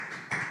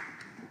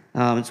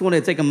I just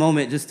wanted to take a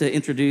moment just to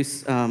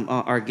introduce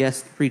our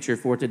guest preacher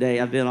for today.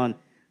 I've been on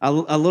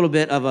a little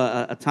bit of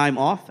a time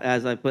off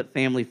as I put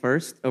family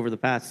first over the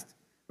past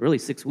really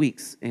 6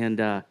 weeks. And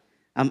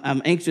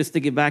I'm anxious to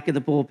get back in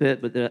the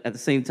pulpit, but at the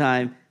same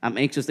time, I'm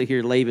anxious to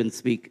hear Laban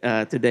speak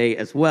today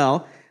as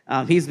well.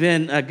 He's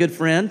been a good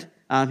friend.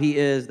 He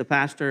is the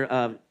pastor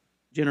of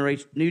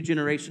New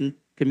Generation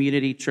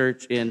Community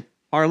Church in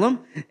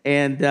Harlem,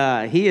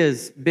 and he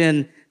has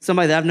been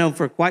somebody that I've known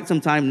for quite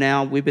some time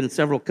now. We've been in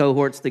several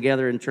cohorts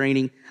together in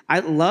training.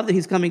 I love that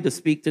he's coming to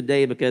speak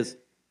today because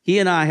he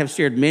and I have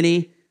shared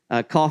many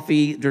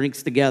coffee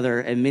drinks together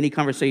and many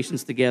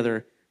conversations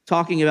together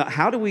talking about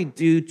how do we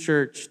do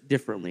church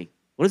differently?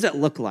 What does that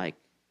look like?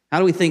 How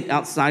do we think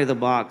outside of the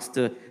box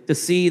to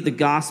see the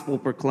gospel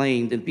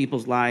proclaimed in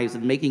people's lives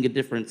and making a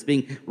difference,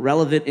 being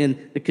relevant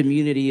in the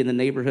community and the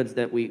neighborhoods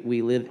that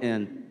we live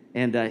in?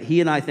 And he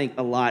and I think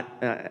a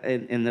lot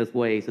in those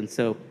ways. And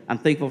so I'm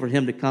thankful for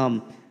him to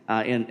come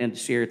and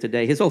share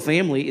today. His whole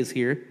family is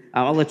here.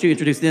 I'll let you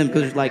introduce them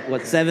because there's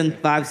like, seven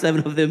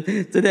of them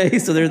today.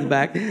 So they're in the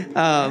back.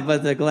 But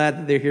they're glad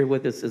that they're here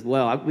with us as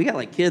well. We got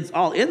like kids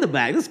all in the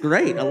back. That's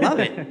great. I love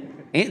it.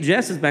 Aunt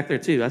Jess is back there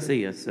too. I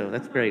see you. So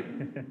that's great.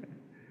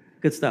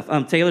 Good stuff.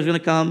 Taylor's going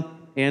to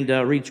come and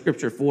read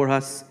scripture for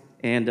us.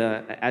 And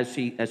as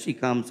she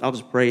comes, I'll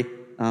just pray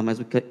as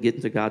we get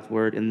into God's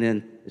word. And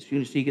then as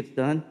soon as she gets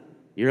done,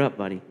 you're up,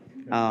 buddy.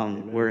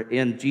 We're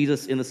in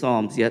Jesus in the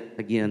Psalms yet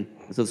again.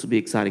 So this will be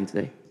exciting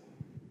today.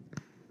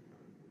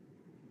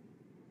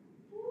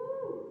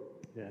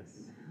 Yes.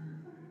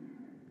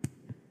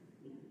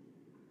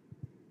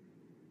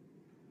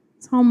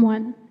 Psalm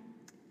 1.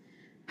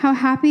 How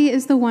happy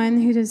is the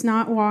one who does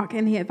not walk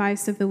in the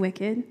advice of the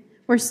wicked,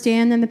 or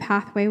stand in the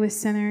pathway with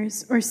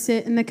sinners, or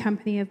sit in the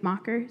company of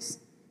mockers.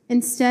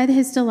 Instead,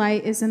 his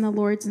delight is in the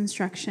Lord's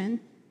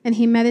instruction, and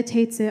he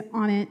meditates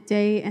on it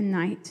day and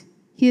night.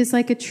 He is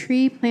like a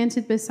tree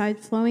planted beside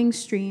flowing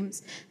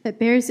streams that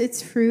bears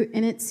its fruit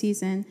in its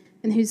season,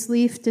 and whose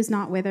leaf does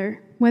not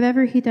wither.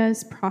 Whatever he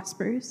does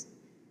prospers.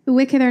 The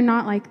wicked are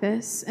not like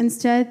this.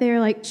 Instead, they are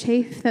like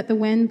chaff that the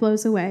wind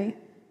blows away.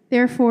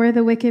 Therefore,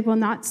 the wicked will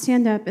not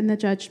stand up in the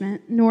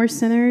judgment, nor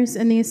sinners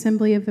in the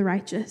assembly of the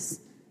righteous.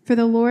 For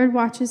the Lord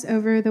watches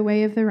over the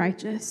way of the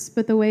righteous,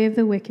 but the way of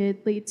the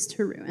wicked leads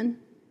to ruin.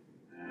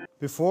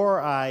 Before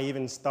I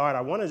even start,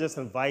 I want to just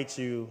invite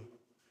you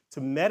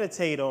to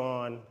meditate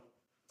on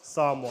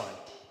Psalm 1.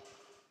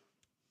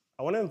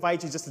 I want to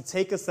invite you just to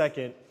take a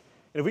second,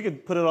 and if we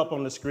could put it up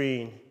on the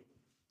screen,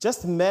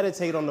 just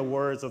meditate on the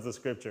words of the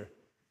scripture.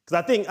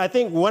 Because I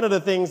think one of the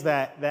things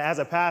that as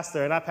a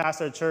pastor, and I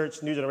pastor a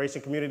church, New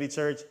Generation Community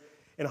Church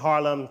in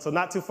Harlem, so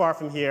not too far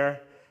from here,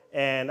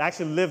 and I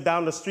actually live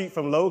down the street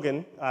from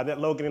Logan. I met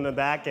Logan in the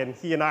back, and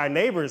he and I are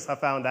neighbors, I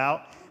found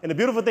out. And the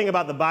beautiful thing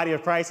about the body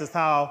of Christ is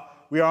how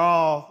we are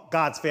all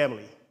God's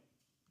family,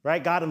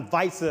 right? God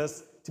invites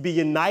us to be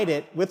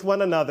united with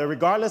one another,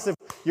 regardless if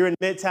you're in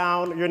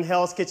Midtown, you're in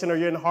Hell's Kitchen, or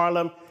you're in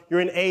Harlem, you're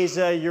in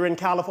Asia, you're in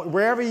California,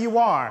 wherever you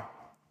are.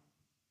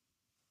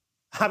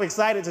 I'm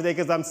excited today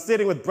because I'm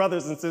sitting with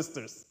brothers and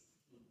sisters.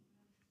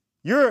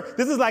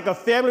 This is like a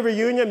family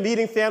reunion,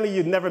 meeting family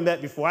you've never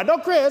met before. I know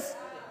Chris,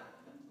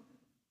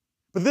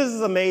 but this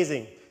is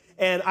amazing.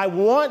 And I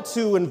want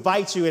to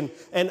invite you,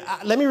 and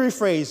let me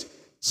rephrase,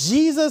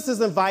 Jesus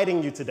is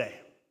inviting you today.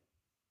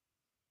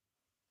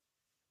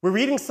 We're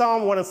reading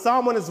Psalm 1, and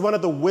Psalm 1 is one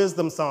of the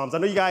wisdom psalms. I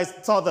know you guys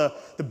saw the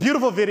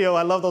beautiful video.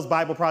 I love those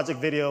Bible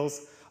Project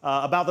videos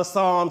about the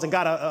Psalms, and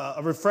got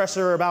a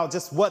refresher about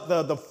just what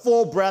the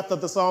full breadth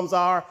of the Psalms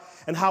are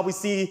and how we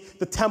see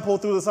the temple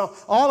through the Psalm,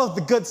 all of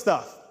the good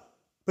stuff.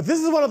 But this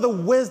is one of the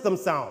wisdom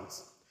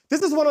psalms.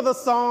 This is one of the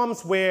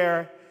psalms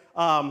where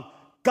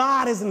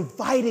God is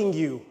inviting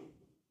you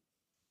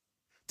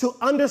to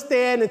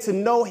understand and to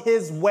know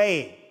his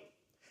way.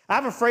 I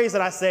have a phrase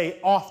that I say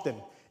often.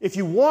 If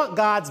you want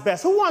God's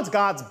best, who wants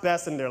God's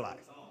best in their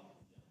life?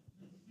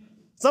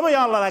 Some of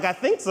y'all are like, I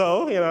think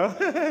so, you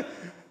know.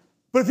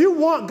 But if you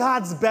want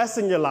God's best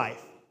in your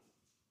life,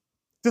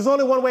 there's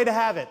only one way to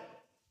have it.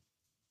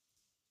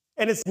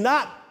 And it's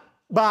not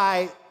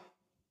by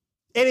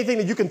anything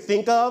that you can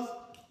think of.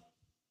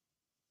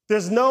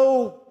 There's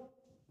no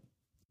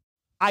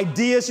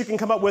ideas you can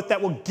come up with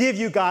that will give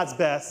you God's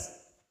best,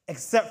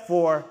 except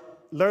for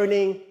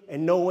learning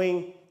and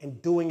knowing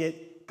and doing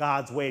it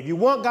God's way. If you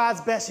want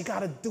God's best, you got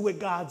to do it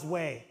God's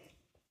way.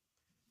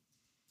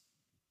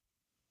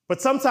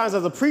 But sometimes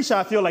as a preacher,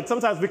 I feel like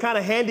sometimes we kind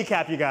of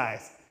handicap you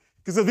guys.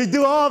 Because if we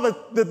do all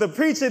the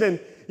preaching and,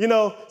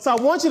 so I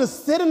want you to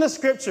sit in the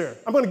scripture.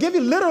 I'm going to give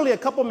you literally a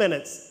couple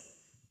minutes.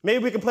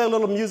 Maybe we can play a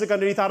little music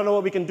underneath. I don't know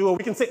what we can do, or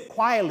we can sit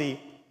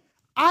quietly.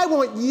 I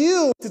want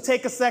you to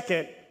take a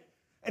second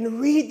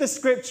and read the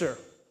scripture.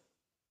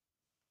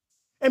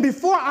 And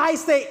before I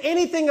say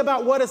anything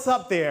about what is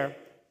up there,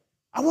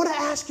 I want to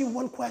ask you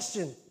one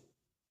question.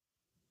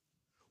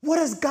 What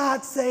is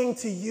God saying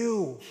to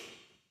you?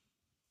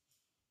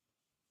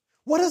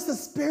 What is the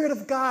Spirit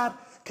of God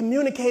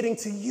communicating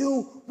to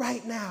you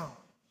right now?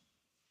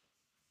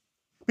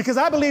 Because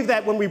I believe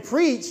that when we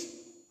preach,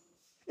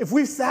 If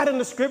we've sat in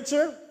the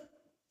scripture,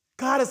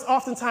 God is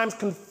oftentimes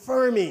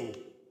confirming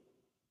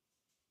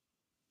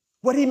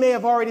what he may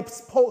have already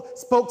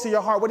spoke to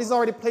your heart, what he's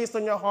already placed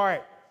on your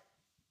heart.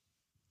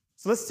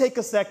 So let's take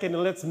a second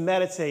and let's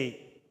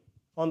meditate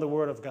on the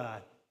word of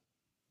God.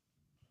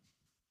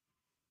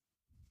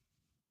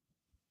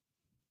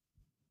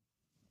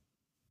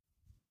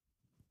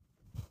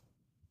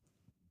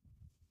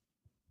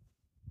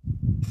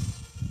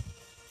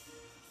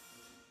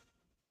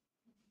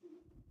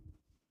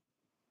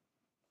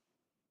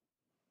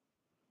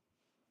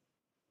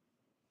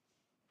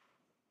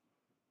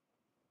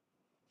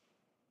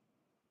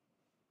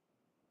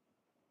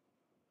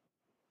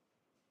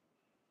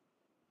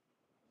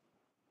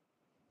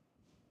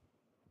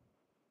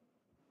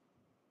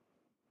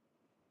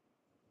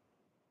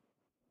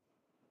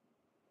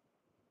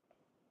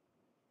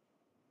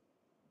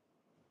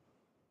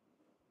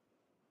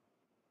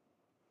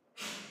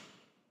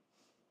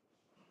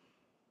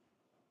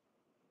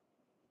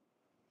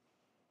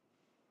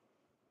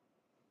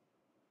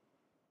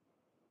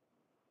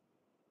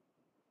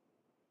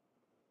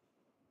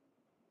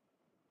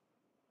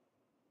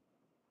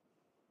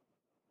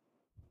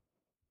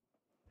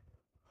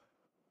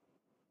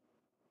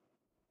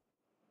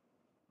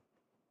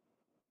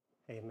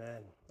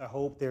 Amen. I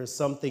hope there's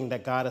something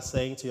that God is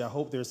saying to you. I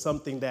hope there's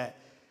something that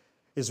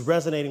is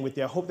resonating with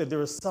you. I hope that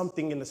there is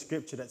something in the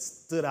scripture that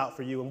stood out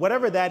for you. And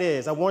whatever that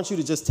is, I want you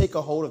to just take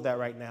a hold of that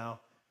right now.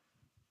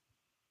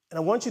 And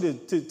I want you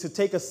to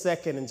take a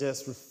second and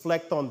just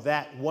reflect on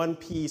that one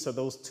piece or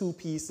those two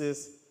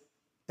pieces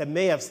that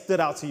may have stood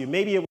out to you.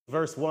 Maybe it was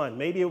verse 1.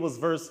 Maybe it was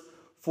verse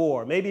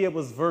 4. Maybe it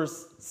was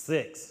verse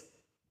 6.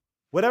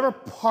 Whatever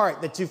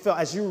part that you felt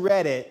as you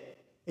read it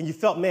and you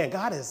felt, man,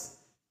 God is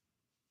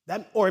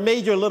that, or it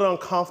made you a little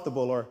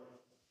uncomfortable, or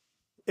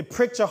it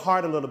pricked your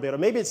heart a little bit, or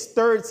maybe it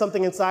stirred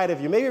something inside of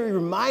you. Maybe it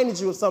reminded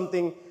you of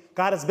something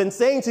God has been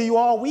saying to you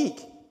all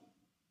week.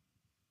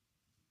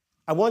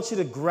 I want you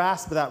to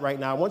grasp that right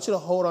now. I want you to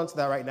hold on to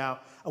that right now.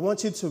 I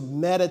want you to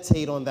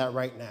meditate on that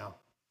right now.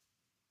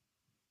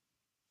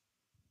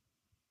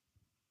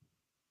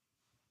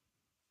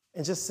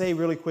 And just say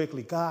really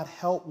quickly, God,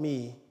 help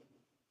me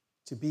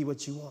to be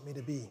what you want me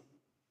to be.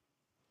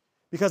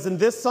 Because in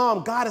this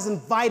psalm, God is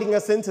inviting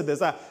us into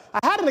this. I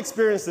had an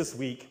experience this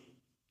week,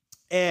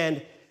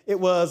 and it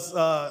was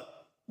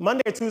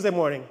Monday or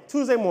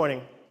Tuesday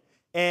morning,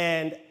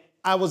 and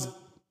I was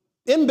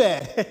in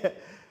bed,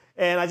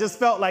 and I just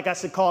felt like I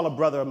should call a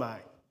brother of mine,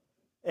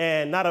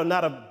 and not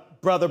a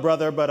brother,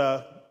 but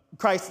a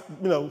Christ,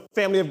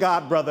 family of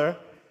God brother,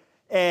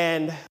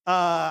 and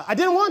I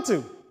didn't want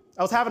to.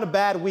 I was having a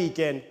bad week,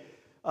 and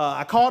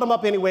I called him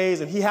up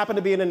anyways, and he happened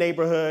to be in the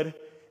neighborhood.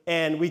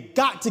 And we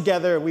got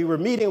together, we were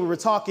meeting, we were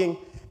talking,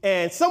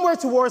 and somewhere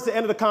towards the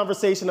end of the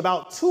conversation,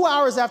 about 2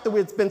 hours after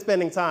we'd been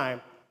spending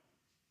time,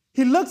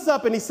 he looks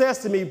up and he says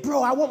to me,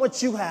 bro, I want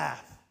what you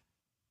have.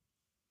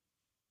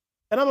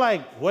 And I'm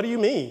like, what do you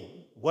mean,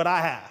 what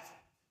I have?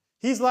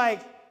 He's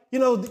like,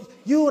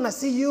 you, and I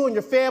see you and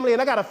your family,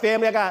 and I got a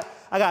family, I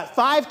got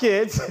 5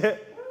 kids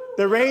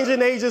that range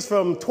in ages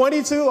from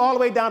 22 all the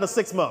way down to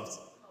 6 months.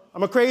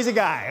 I'm a crazy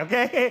guy,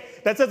 okay?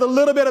 That says a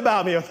little bit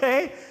about me,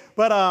 okay?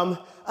 But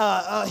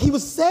he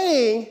was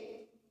saying,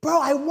 bro,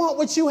 I want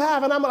what you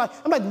have. And I'm like,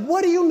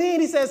 what do you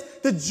mean? He says,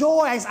 the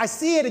joy, I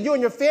see it in you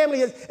and your family.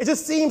 It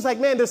just seems like,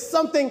 man, there's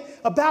something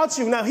about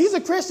you. Now, he's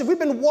a Christian. We've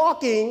been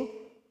walking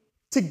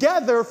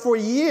together for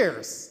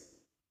years.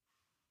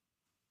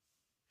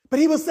 But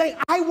he was saying,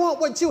 I want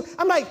what you,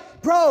 I'm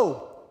like,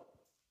 bro,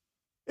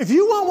 if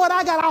you want what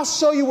I got, I'll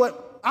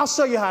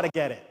show you how to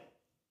get it.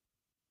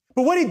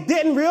 But what he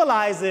didn't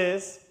realize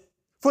is,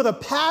 for the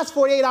past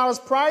 48 hours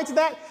prior to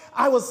that,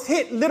 I was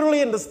hit literally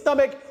in the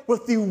stomach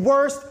with the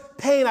worst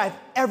pain I've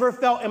ever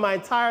felt in my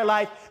entire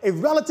life. A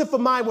relative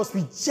of mine was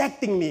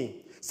rejecting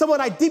me.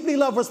 Someone I deeply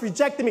love was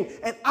rejecting me.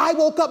 And I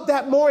woke up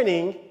that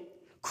morning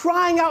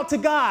crying out to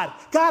God,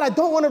 God, I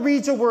don't want to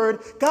read your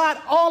word.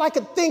 God, all I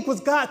could think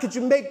was, God, could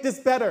you make this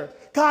better?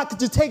 God,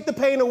 could you take the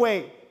pain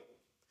away?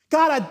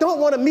 God, I don't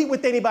want to meet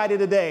with anybody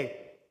today.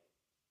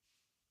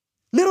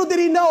 Little did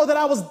he know that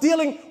I was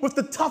dealing with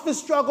the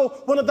toughest struggle,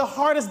 one of the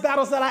hardest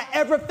battles that I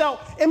ever felt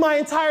in my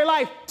entire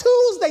life.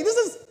 Tuesday, this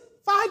is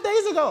 5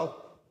 days ago.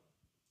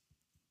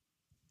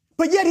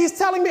 But yet he's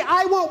telling me,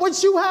 I want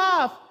what you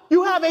have.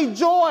 You have a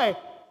joy.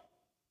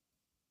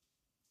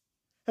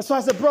 And so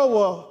I said, bro,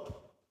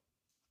 well,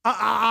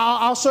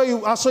 I'll show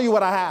you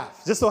what I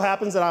have. Just so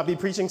happens that I'll be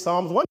preaching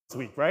Psalms 1 this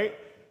week, right?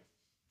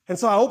 And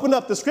so I opened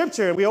up the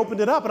scripture, and we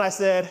opened it up, and I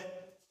said,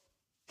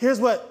 here's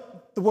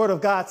what the word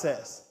of God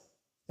says.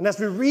 And as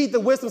we read the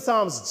wisdom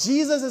Psalms,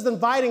 Jesus is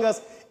inviting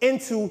us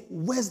into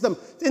wisdom,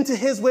 into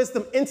his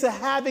wisdom, into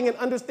having an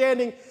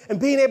understanding and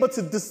being able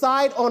to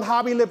decide on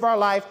how we live our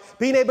life,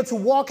 being able to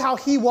walk how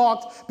he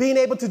walked, being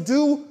able to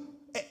do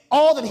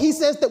all that he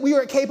says that we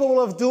are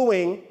capable of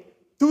doing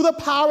through the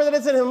power that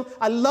is in him.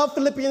 I love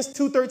Philippians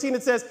 2:13.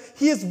 It says,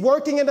 he is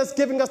working in us,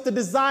 giving us the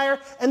desire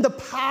and the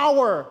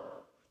power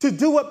to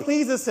do what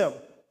pleases him.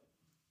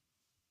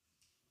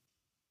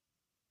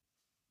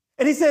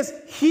 And he says,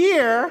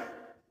 here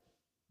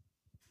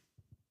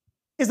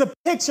is a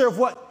picture of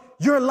what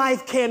your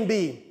life can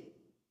be.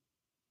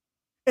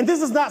 And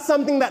this is not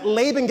something that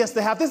Laban gets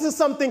to have. This is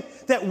something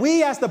that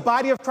we as the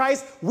body of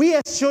Christ, we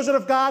as children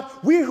of God,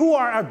 we who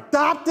are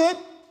adopted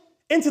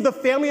into the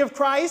family of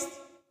Christ,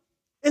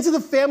 into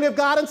the family of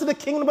God, into the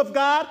kingdom of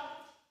God,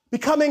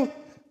 becoming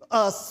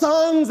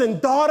sons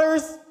and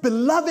daughters,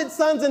 beloved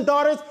sons and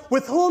daughters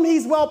with whom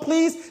he's well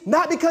pleased,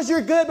 not because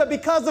you're good, but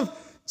because of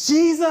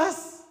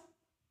Jesus.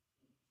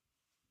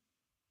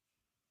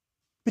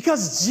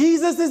 Because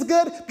Jesus is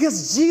good,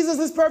 because Jesus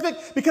is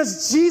perfect,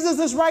 because Jesus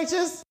is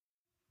righteous.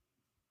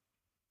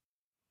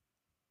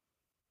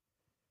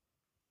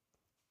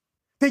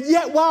 That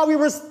yet while we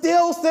were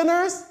still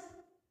sinners,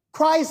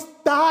 Christ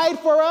died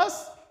for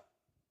us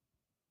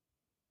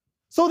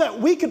so that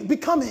we could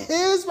become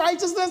his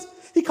righteousness.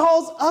 He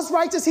calls us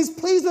righteous. He's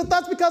pleased with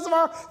us because of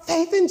our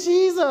faith in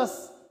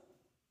Jesus.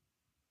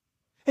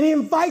 And he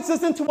invites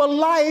us into a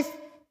life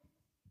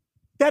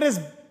that is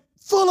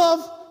full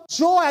of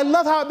joy. I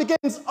love how it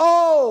begins.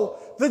 Oh,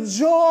 the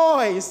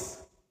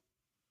joys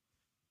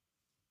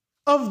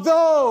of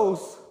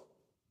those.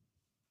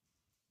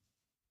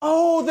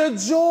 Oh, the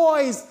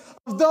joys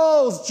of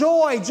those.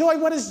 Joy.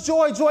 What is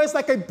joy? Joy is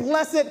like a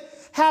blessed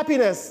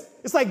happiness.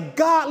 It's like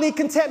godly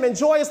contentment.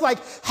 Joy is like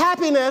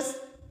happiness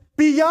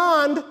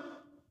beyond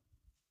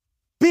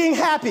being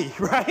happy,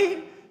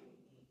 right?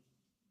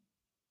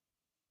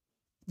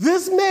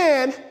 This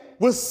man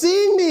was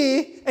seeing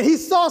me, and he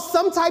saw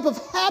some type of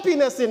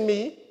happiness in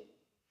me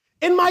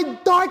in my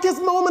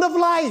darkest moment of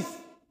life.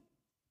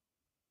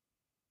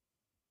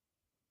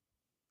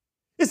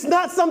 It's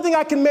not something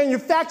I can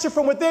manufacture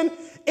from within.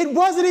 It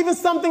wasn't even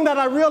something that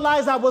I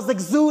realized I was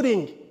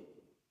exuding.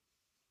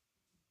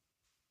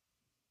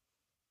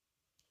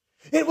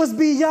 It was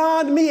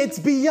beyond me. It's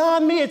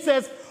beyond me. It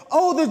says,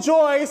 oh, the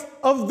joys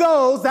of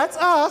those, that's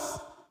us,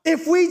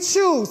 if we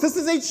choose. This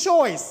is a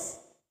choice.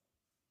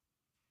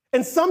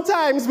 And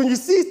sometimes when you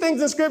see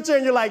things in Scripture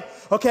and you're like,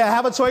 okay, I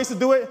have a choice to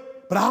do it,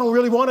 but I don't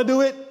really want to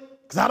do it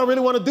because I don't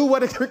really want to do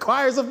what it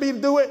requires of me to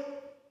do it.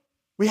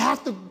 We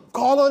have to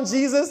call on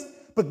Jesus.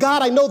 But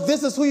God, I know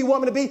this is who you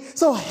want me to be,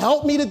 so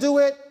help me to do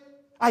it.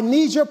 I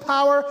need your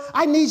power.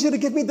 I need you to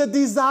give me the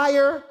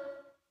desire.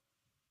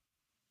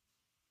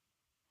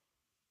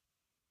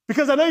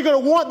 Because I know you're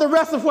going to want the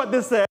rest of what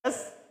this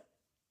says.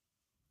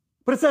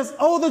 But it says,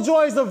 oh, the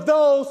joys of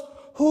those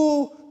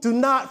who do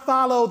not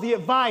follow the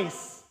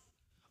advice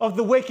of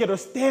the wicked or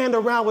stand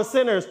around with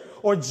sinners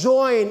or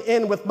join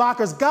in with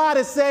mockers. God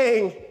is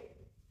saying,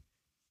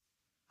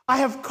 I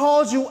have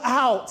called you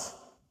out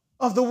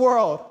of the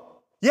world.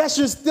 Yes,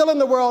 you're still in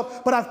the world,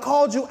 but I've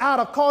called you out.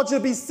 I've called you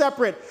to be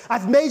separate.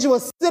 I've made you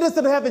a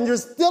citizen of heaven. You're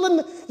still in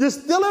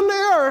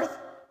the earth.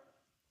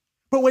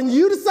 But when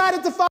you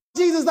decided to follow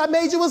Jesus, I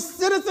made you a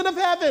citizen of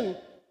heaven.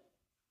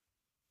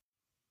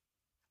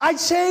 I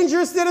changed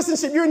your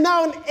citizenship. You're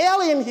now an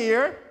alien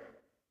here.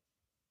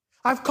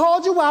 I've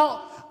called you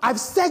out. I've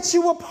set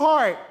you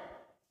apart.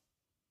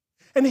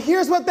 And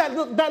here's what that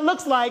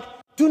looks like.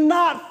 Do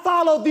not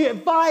follow the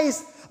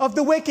advice of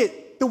the wicked.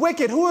 The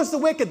wicked, who is the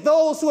wicked?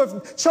 Those who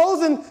have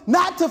chosen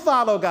not to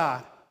follow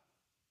God.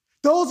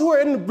 Those who are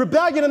in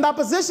rebellion and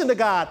opposition to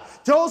God.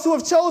 Those who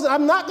have chosen,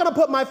 I'm not going to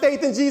put my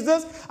faith in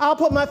Jesus. I'll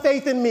put my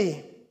faith in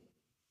me.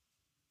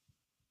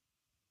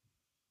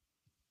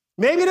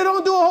 Maybe they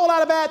don't do a whole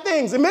lot of bad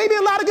things, and maybe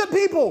a lot of good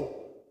people.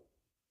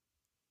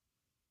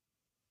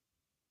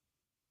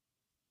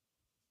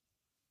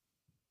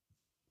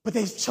 But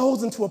they've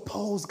chosen to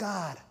oppose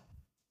God.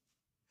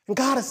 And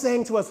God is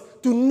saying to us,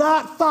 do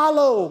not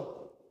follow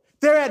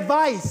their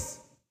advice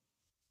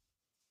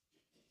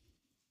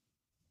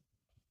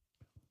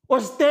or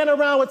stand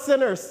around with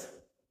sinners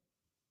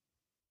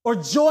or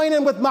join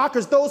in with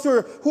mockers, those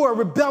who are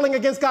rebelling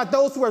against God,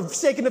 those who are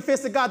shaking the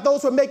fist at God,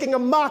 those who are making a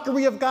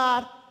mockery of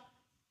God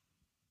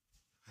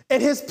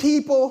and his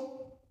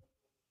people.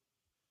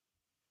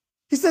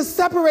 He says,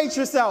 separate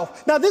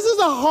yourself. Now, this is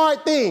a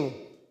hard thing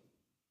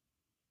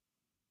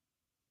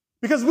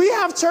because we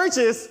have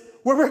churches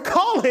where we're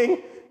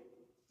calling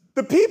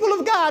the people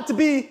of God to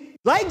be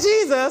like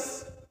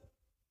Jesus,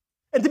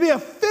 and to be a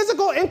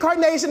physical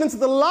incarnation into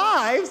the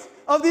lives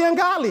of the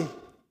ungodly.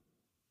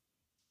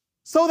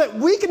 So that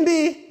we can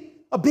be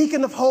a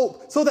beacon of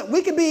hope, so that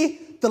we can be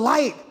the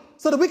light,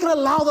 so that we can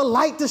allow the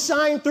light to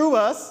shine through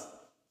us.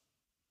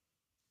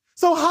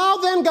 So how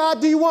then, God,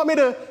 do you want me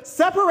to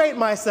separate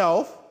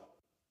myself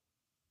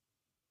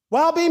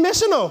while being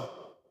missional?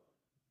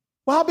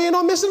 While being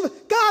on mission?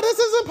 God, this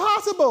is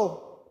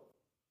impossible.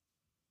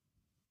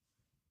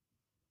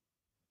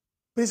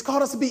 But he's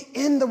called us to be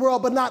in the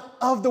world, but not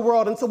of the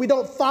world. And so we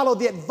don't follow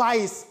the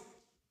advice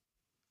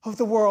of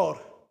the world.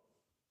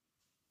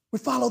 We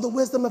follow the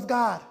wisdom of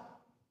God.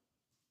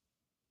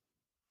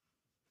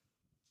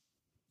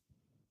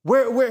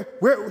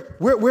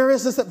 Where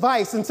is this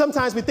advice? And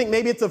sometimes we think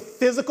maybe it's a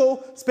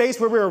physical space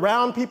where we're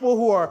around people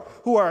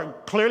who are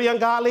clearly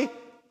ungodly.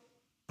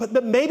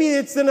 But maybe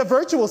it's in a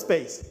virtual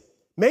space.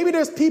 Maybe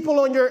there's people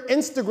on your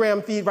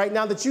Instagram feed right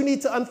now that you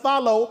need to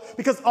unfollow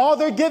because all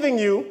they're giving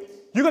you,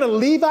 you're going to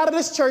leave out of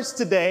this church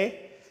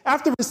today,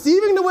 after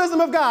receiving the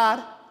wisdom of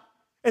God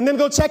and then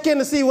go check in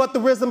to see what the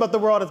wisdom of the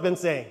world has been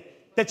saying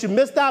that you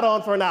missed out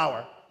on for an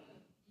hour.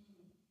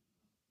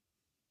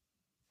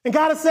 And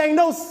God is saying,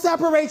 no,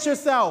 separate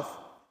yourself.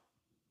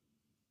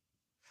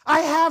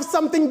 I have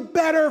something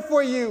better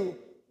for you.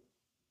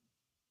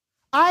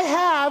 I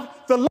have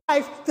the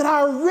life that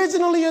I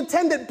originally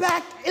intended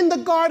back in the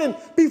garden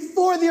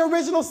before the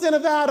original sin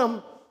of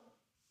Adam.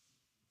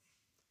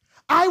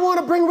 I want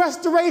to bring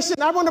restoration.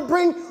 I want to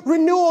bring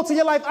renewal to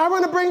your life. I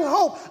want to bring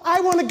hope.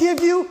 I want to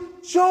give you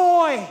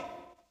joy.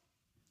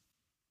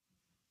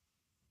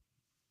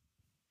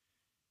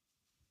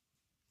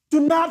 Do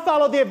not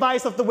follow the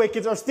advice of the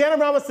wicked or stand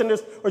around with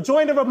sinners or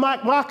join them with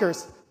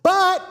mockers,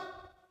 but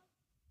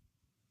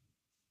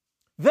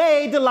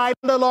they delight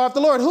in the law of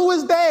the Lord. Who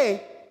is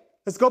they?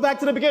 Let's go back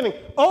to the beginning.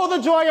 Oh,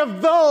 the joy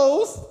of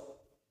those.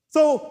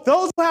 So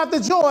those who have the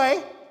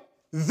joy,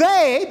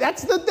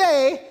 that's the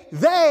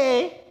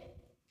they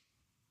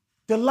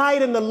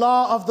delight in the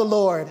law of the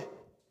Lord,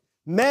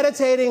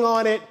 meditating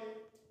on it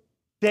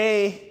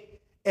day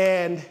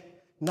and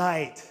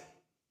night.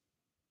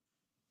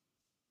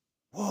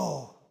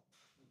 Whoa.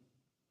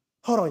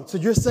 Hold on. So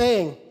you're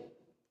saying,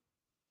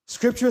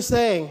 Scripture is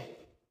saying,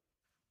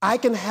 I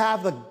can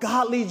have the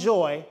godly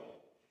joy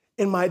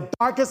in my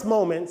darkest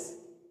moments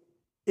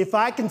if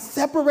I can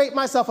separate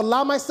myself,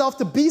 allow myself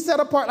to be set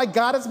apart like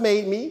God has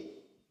made me,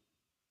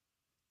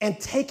 and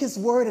take his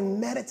word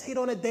and meditate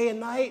on it day and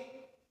night.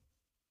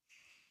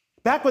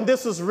 Back when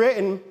this was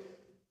written,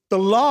 the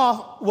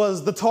law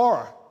was the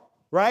Torah,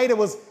 right? It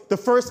was the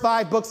first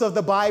 5 books of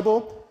the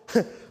Bible.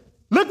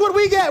 Look what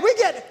we get. We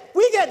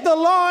get the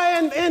law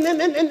and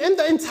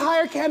the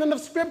entire canon of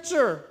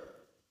Scripture.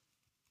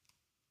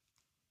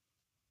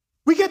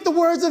 We get the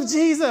words of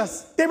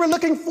Jesus. They were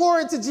looking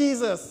forward to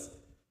Jesus.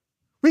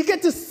 We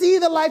get to see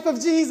the life of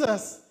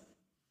Jesus.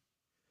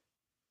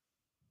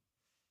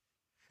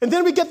 And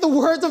then we get the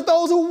words of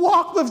those who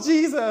walk with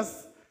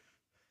Jesus.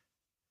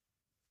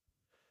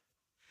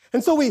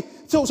 And so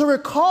we're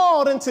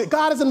called into,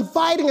 God is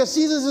inviting us,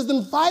 Jesus is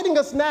inviting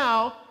us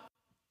now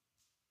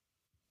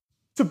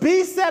to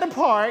be set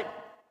apart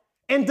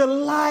and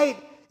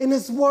delight in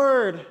his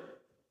word.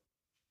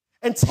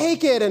 And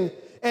take it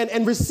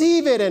and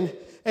receive it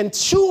and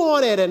chew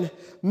on it and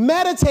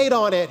meditate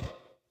on it.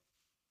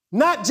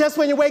 Not just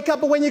when you wake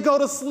up, but when you go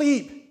to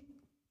sleep.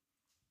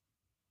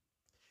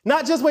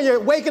 Not just when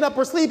you're waking up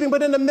or sleeping,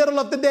 but in the middle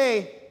of the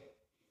day.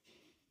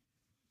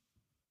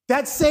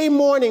 That same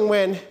morning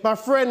when my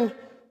friend,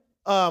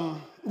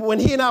 when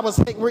he and I was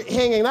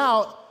hanging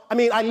out,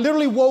 I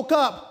literally woke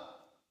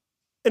up,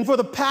 and for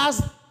the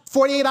past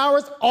 48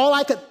 hours, all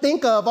I could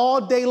think of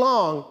all day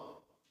long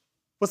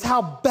was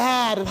how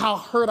bad and how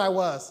hurt I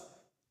was.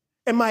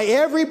 And my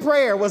every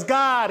prayer was,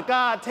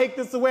 God, take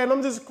this away. And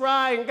I'm just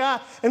crying,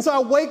 God. And so I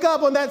wake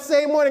up on that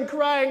same morning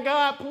crying,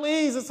 God,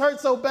 please, this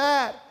hurts so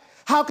bad.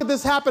 How could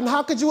this happen?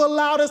 How could you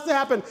allow this to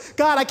happen?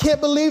 God, I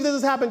can't believe this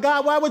has happened.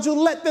 God, why would you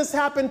let this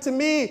happen to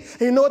me?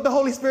 And you know what the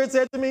Holy Spirit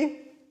said to me?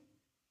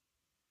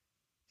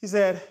 He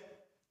said,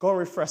 go and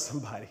refresh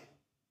somebody.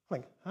 I'm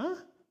like, huh?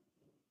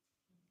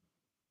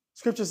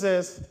 Scripture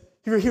says,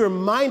 he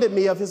reminded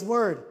me of his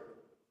word.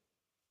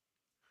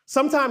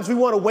 Sometimes we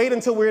want to wait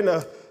until we're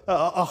in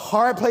a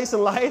hard place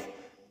in life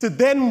to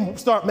then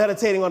start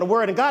meditating on the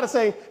word. And God is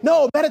saying,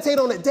 no, meditate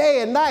on it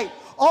day and night,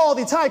 all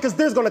the time, because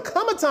there's going to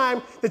come a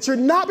time that you're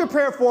not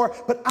prepared for,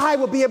 but I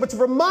will be able to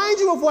remind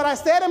you of what I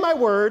said in my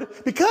word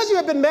because you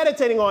have been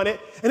meditating on it,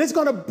 and it's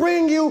going to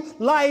bring you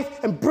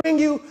life and bring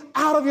you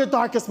out of your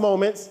darkest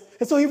moments.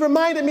 And so he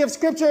reminded me of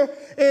scripture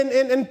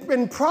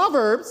in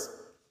Proverbs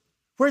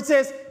where it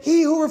says,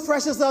 he who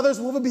refreshes others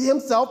will be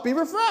himself be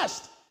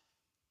refreshed.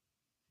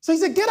 So he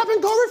said, get up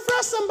and go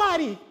refresh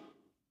somebody.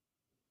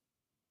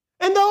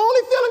 And the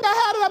only feeling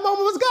I had at that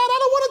moment was, God, I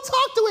don't want to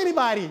talk to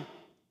anybody.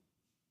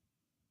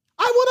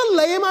 I want to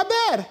lay in my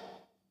bed.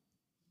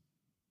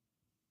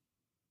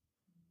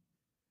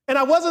 And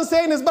I wasn't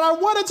saying this, but I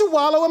wanted to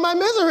wallow in my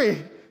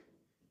misery.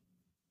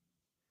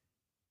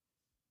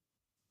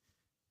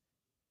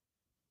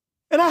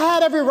 And I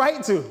had every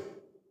right to.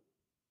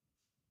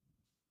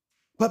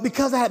 But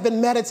because I had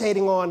been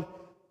meditating on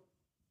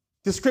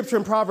the scripture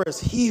in Proverbs,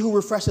 he who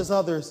refreshes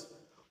others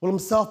will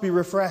himself be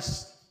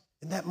refreshed.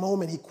 In that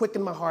moment, he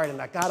quickened my heart,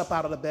 and I got up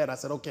out of the bed. I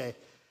said, okay,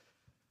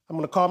 I'm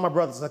going to call my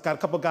brothers. I got a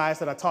couple guys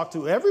that I talk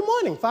to every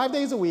morning, 5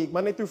 days a week,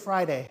 Monday through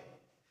Friday.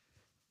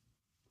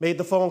 Made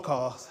the phone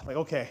calls. I'm like,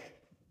 okay,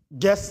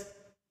 guess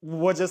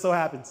what just so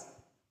happens?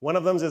 One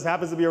of them just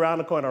happens to be around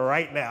the corner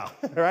right now,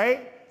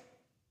 right?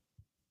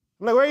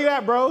 I'm like, where you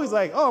at, bro? He's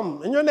like, oh,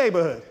 I'm in your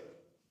neighborhood.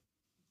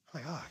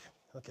 I'm like,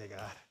 oh, okay, God.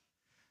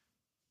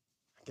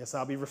 I guess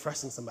I'll be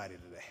refreshing somebody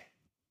today.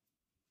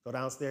 Go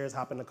downstairs,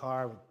 hop in the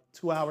car.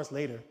 2 hours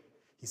later,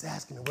 he's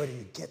asking me, where do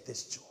you get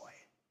this joy?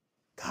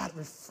 God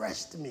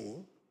refreshed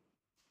me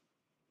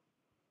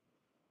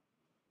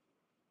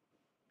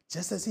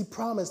just as he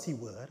promised he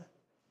would.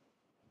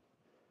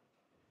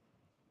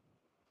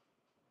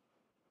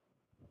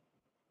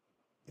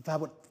 If I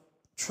would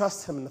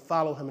trust him and to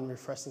follow him in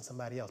refreshing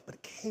somebody else. But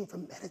it came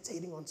from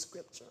meditating on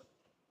Scripture.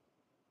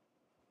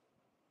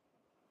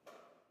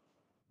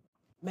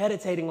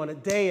 Meditating on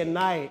it day and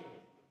night.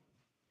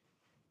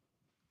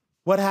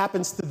 What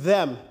happens to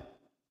them?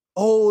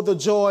 Oh, the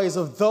joys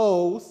of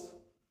those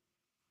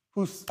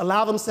who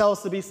allow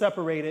themselves to be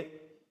separated,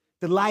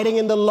 delighting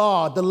in the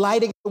law,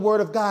 delighting in the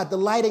Word of God,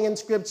 delighting in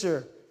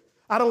Scripture.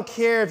 I don't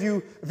care if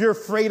you're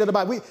afraid of the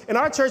Bible. In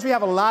our church, we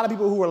have a lot of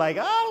people who are like,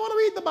 I don't want to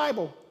read the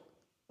Bible.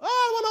 I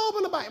don't want to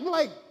open the Bible. I'm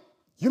like,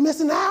 you're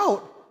missing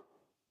out.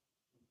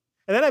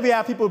 And then we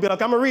have people who be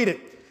like, I'm going to read it.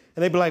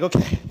 And they'd be like,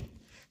 okay,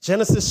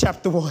 Genesis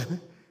chapter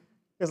 1.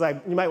 It's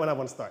like, you might not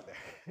want to start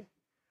there.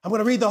 I'm going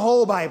to read the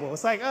whole Bible.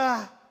 It's like,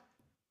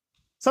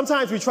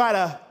 sometimes we try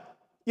to,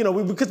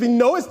 because we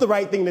know it's the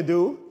right thing to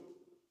do,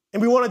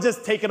 and we want to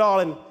just take it all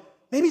and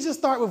maybe just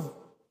start with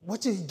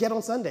what you get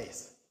on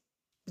Sundays.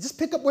 Just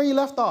pick up where you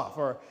left off,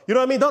 or, you know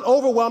what I mean? Don't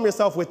overwhelm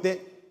yourself with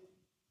it.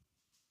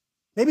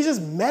 Maybe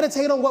just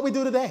meditate on what we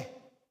do today.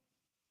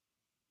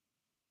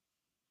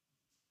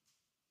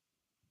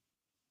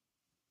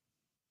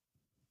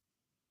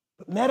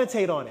 But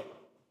meditate on it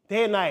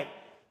day and night.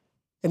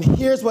 And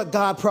here's what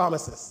God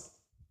promises.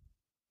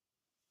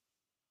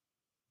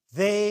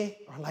 They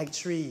are like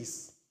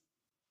trees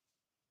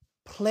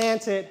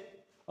planted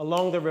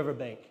along the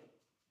riverbank,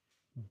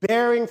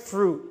 bearing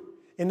fruit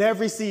in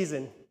every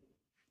season.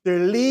 Their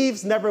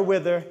leaves never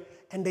wither,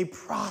 and they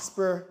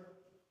prosper,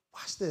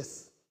 watch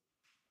this,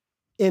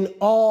 in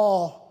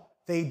all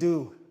they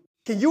do.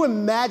 Can you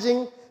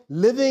imagine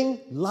living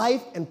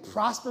life and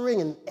prospering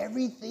in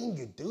everything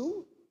you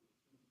do?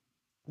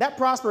 That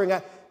prospering,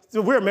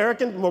 so we're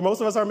American, well, most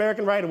of us are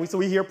American, right? And so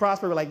we hear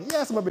prosper, we're like,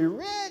 yes, I'm gonna be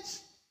rich.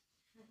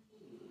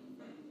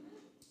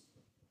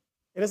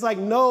 And it's like,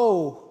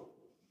 no,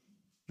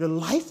 your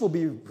life will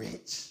be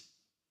rich.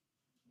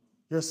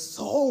 Your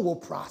soul will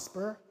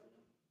prosper.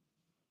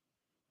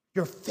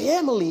 Your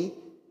family,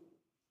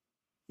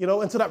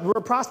 and so that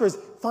word prosper is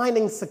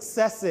finding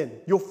success in.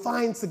 You'll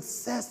find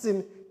success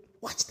in,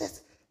 watch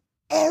this,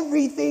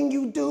 everything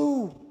you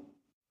do.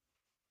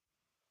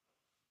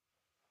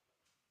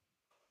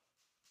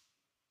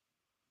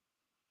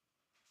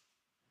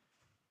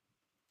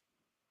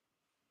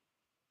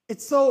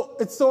 It's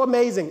so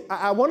amazing.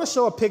 I want to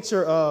show a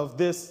picture of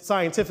this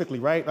scientifically,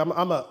 right?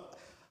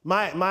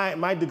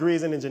 My degree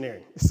is in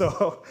engineering,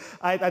 so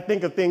I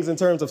think of things in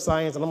terms of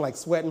science, and I'm like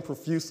sweating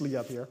profusely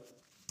up here.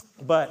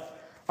 But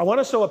I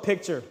want to show a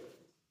picture,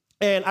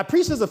 and I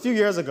preached this a few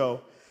years ago,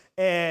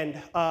 and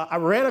I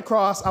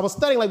was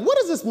studying, like, what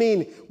does this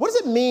mean? What does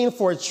it mean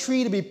for a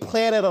tree to be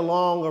planted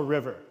along a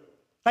river?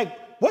 Like,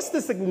 what's the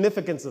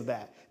significance of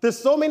that? There's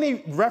so many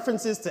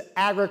references to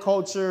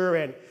agriculture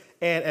and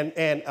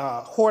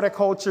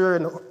horticulture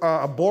and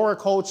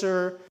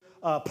arboriculture,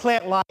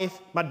 plant life.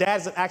 My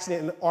dad's actually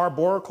an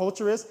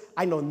arboriculturist.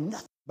 I know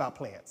nothing about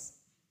plants.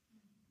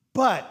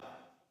 But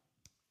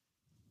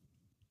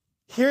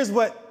here's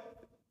what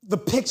the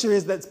picture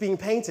is that's being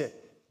painted.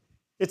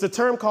 It's a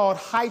term called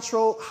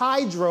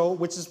hydro,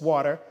 which is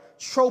water,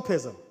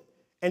 tropism.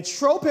 And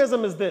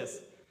tropism is this: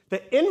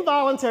 the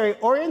involuntary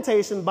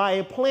orientation by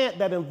a plant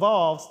that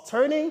involves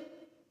turning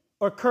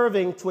or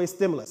curving to a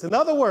stimulus. In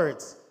other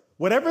words,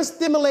 whatever's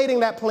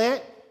stimulating that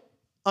plant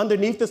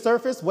underneath the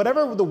surface,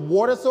 whatever the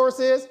water source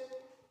is,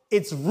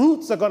 its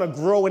roots are going to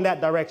grow in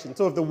that direction.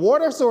 So if the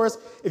water source,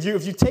 if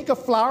you take a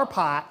flower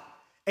pot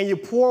and you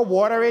pour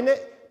water in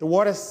it, the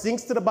water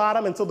sinks to the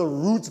bottom until the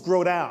roots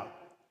grow down.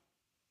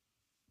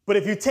 But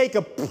if you take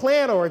a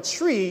plant or a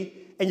tree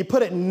and you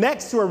put it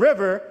next to a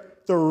river,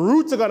 the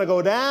roots are going to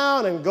go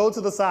down and go to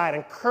the side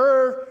and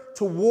curve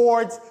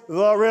towards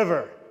the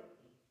river.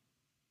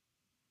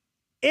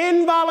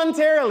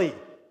 Involuntarily.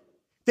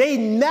 They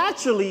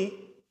naturally,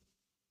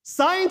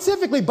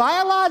 scientifically,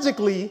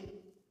 biologically,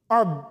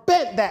 are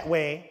bent that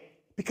way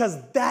because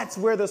that's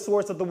where the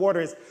source of the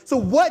water is. So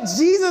what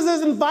Jesus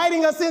is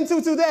inviting us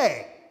into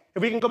today,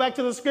 if we can go back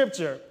to the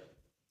scripture,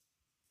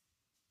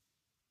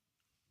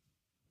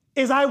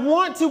 is I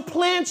want to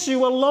plant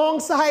you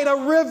alongside a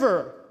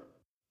river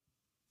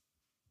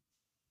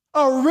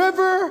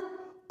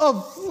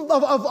of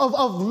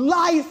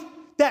life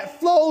that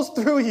flows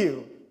through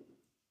you.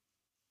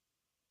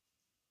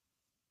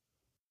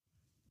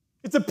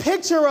 It's a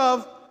picture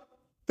of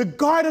the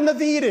Garden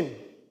of Eden,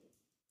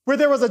 where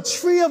there was a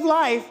tree of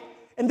life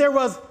and there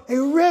was a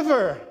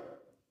river.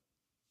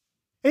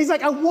 And he's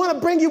like, I want to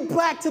bring you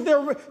back to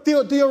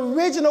the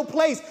original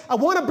place. I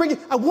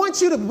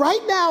want you to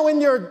right now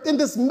in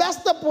this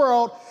messed up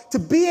world to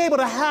be able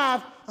to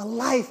have a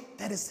life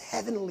that is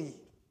heavenly.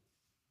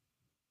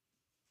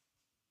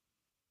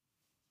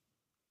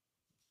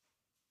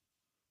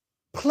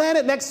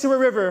 Planted next to a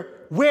river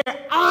where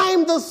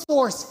I'm the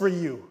source for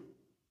you.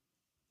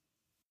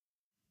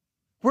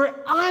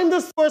 Where I'm the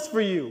source for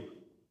you.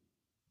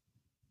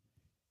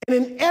 And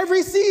in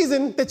every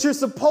season that you're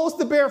supposed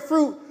to bear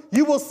fruit,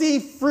 you will see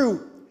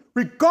fruit.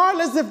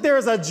 Regardless if there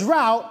is a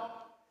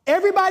drought,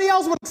 everybody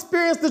else will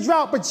experience the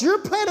drought, but you're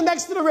planted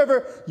next to the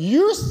river,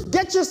 you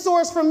get your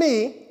source from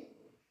me,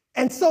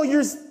 And so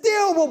you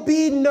still will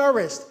be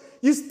nourished.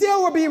 You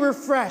still will be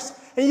refreshed.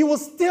 And you will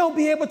still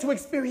be able to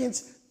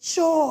experience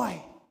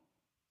joy.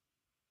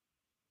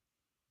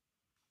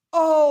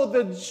 Oh,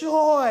 the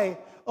joy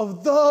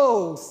of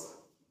those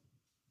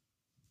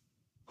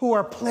who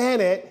are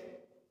planted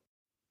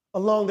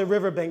along the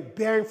riverbank,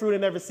 bearing fruit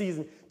in every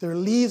season. Their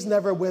leaves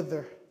never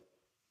wither.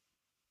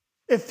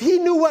 If he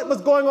knew what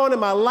was going on in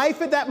my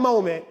life at that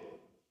moment,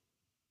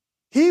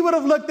 he would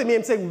have looked at me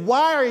and said,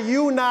 why are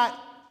you not?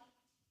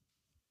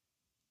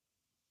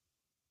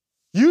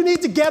 You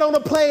need to get on a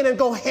plane and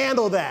go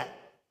handle that.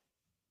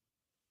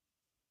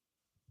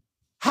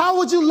 How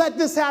would you let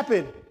this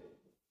happen?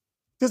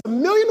 There's a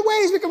million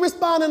ways we can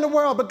respond in the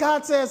world, but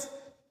God says,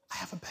 I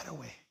have a better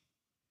way.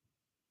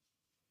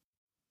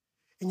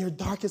 In your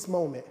darkest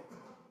moment,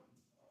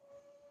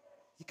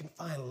 you can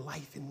find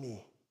life in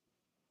me.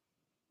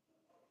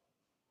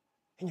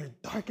 In your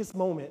darkest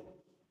moment,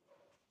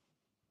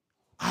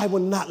 I will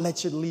not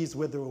let your leaves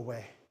wither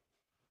away.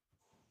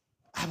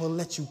 I will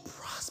let you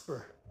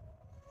prosper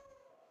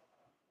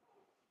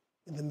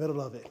in the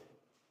middle of it.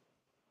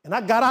 And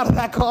I got out of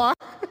that car.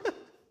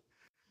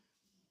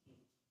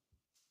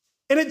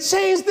 And it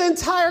changed the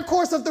entire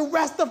course of the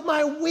rest of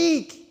my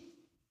week.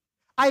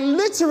 I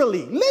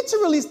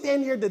literally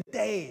stand here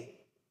today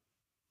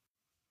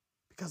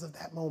because of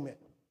that moment.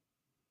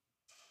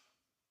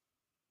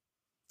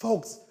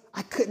 Folks,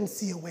 I couldn't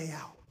see a way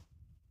out.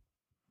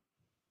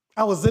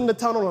 I was in the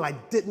tunnel and I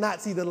did not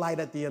see the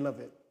light at the end of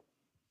it.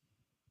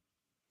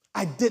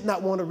 I did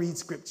not want to read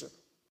scripture.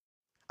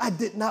 I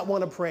did not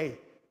want to pray,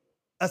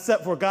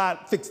 except for God,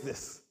 fix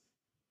this.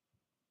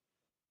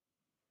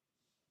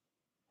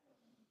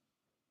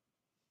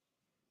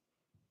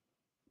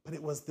 But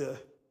it was the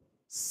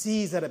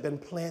seeds that had been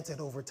planted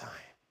over time.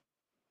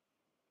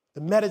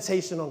 The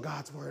meditation on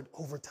God's word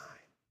over time.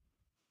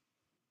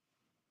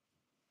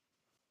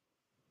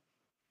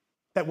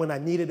 That when I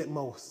needed it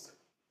most,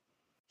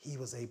 he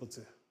was able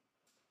to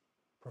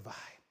provide.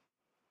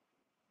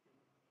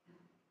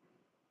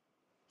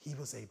 He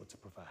was able to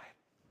provide.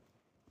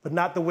 But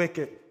not the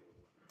wicked.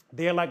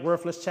 They're like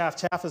worthless chaff.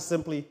 Chaff is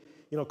simply,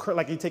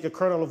 like you take a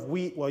kernel of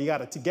wheat. Well,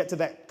 to get to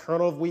that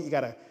kernel of wheat, you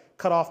got to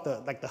cut off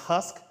the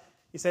husk,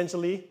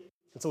 essentially.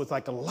 And so it's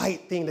like a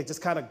light thing that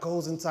just kind of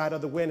goes inside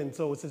of the wind. And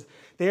so it says,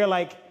 they're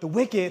like the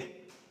wicked,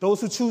 those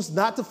who choose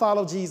not to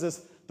follow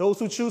Jesus, those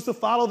who choose to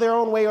follow their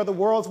own way or the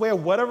world's way or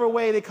whatever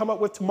way they come up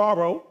with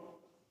tomorrow.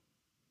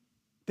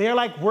 They're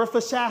like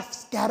worthless chaff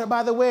scattered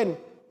by the wind.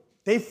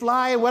 They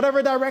fly in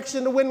whatever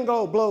direction the wind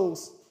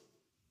blows.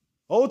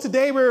 Oh,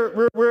 today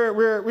we're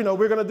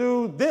going to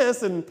do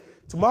this, and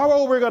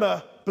tomorrow we're going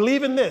to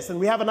believe in this, and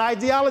we have an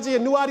ideology, a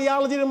new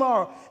ideology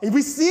tomorrow. And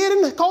we see it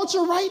in the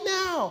culture right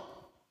now.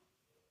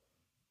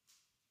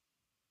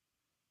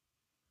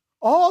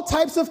 All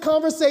types of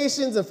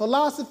conversations and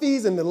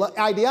philosophies and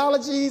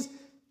ideologies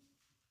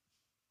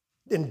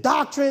and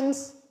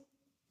doctrines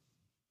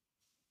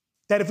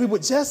that if we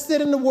would just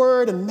sit in the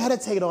Word and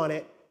meditate on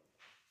it,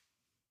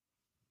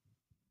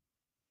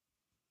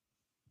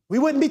 we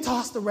wouldn't be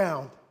tossed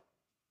around.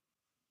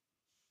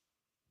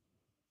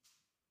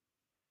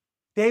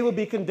 They will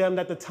be condemned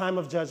at the time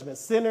of judgment.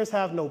 Sinners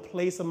have no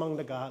place among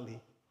the godly.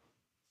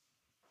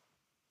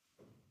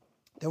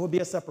 There will be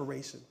a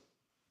separation.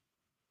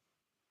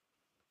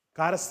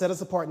 God has set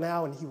us apart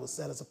now, and he will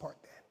set us apart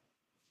then.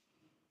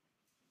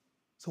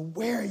 So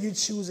where are you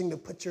choosing to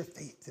put your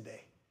faith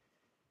today?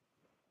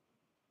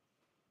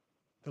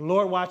 The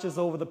Lord watches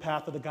over the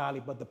path of the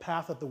godly, but the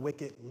path of the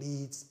wicked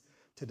leads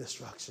to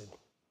destruction.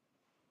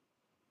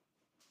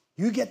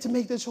 You get to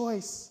make the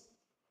choice.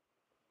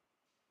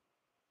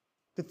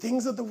 The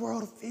things of the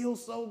world feel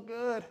so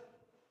good.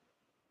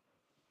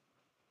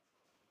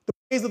 The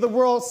ways of the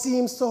world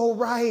seem so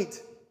right.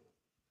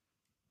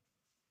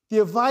 The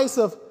advice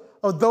of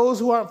those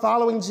who aren't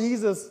following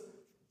Jesus,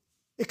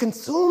 it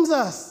consumes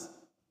us.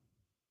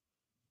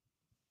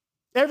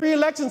 Every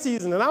election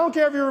season, and I don't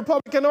care if you're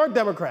Republican or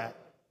Democrat.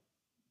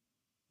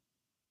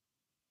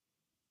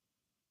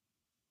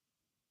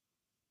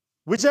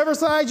 Whichever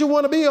side you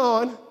want to be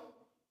on,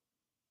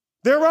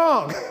 they're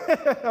wrong,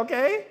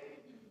 okay?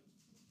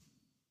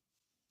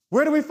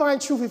 Where do we find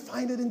truth? We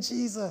find it in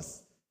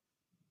Jesus.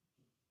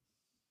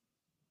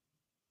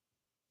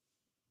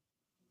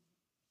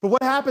 But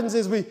what happens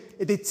is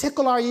they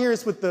tickle our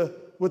ears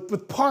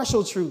with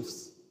partial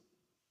truths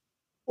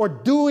or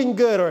doing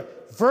good or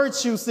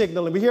virtue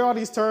signaling. We hear all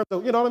these terms,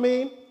 you know what I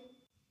mean?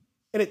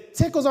 And it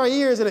tickles our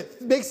ears and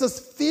it makes us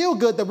feel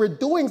good that we're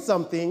doing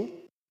something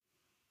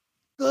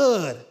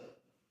good.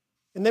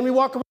 And then we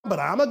walk around, but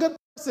I'm a good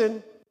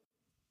person.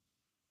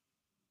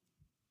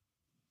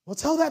 Well,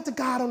 tell that to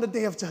God on the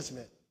day of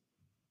judgment.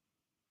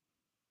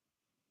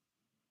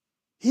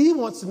 He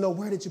wants to know,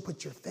 where did you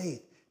put your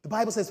faith? The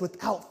Bible says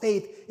without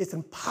faith, it's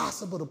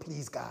impossible to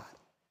please God.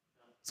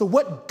 So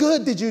what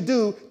good did you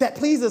do that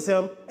pleases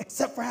him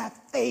except for have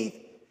faith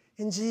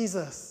in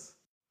Jesus?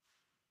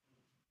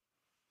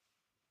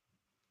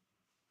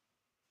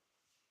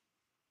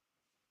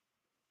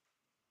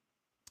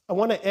 I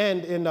want to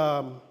end in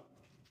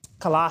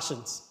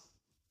Colossians.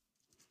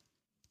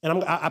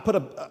 And I put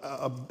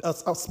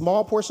a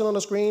small portion on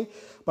the screen,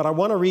 but I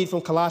want to read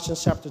from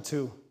Colossians chapter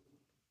 2.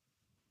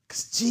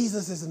 Because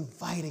Jesus is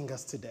inviting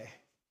us today.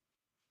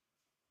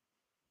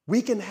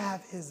 We can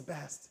have his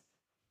best.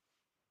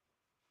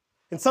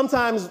 And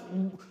sometimes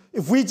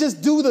if we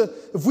just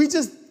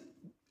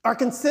are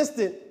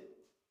consistent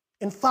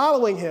in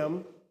following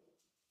him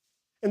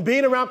and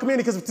being around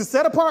community, because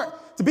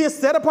to be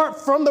set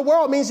apart from the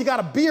world means you got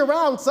to be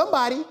around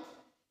somebody.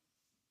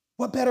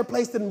 What better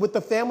place than with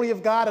the family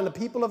of God and the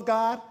people of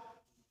God?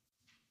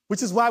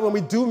 Which is why when we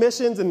do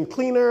missions and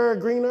cleaner,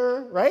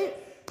 greener, right?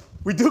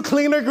 We do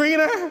cleaner,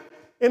 greener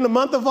in the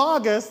month of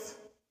August.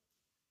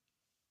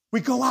 We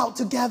go out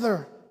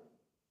together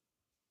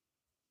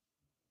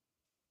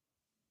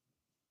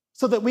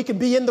so that we can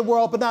be in the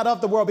world but not of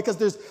the world, because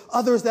there's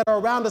others that are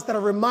around us that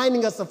are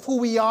reminding us of who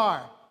we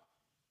are.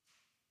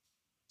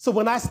 So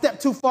when I step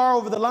too far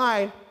over the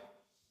line,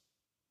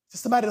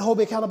 just somebody to hold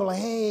me accountable, like,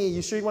 hey,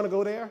 you sure you want to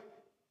go there?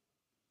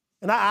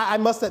 And I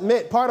must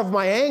admit, part of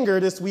my anger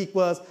this week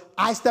was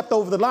I stepped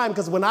over the line,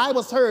 because when I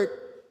was hurt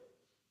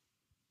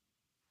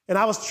and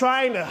I was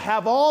trying to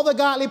have all the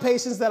godly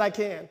patience that I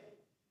can,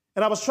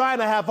 and I was trying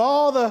to have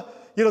all the,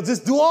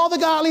 just do all the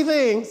godly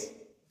things,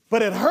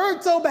 but it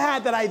hurt so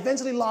bad that I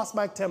eventually lost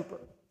my temper.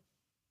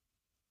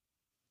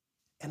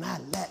 And I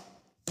let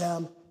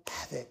them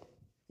have it.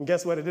 And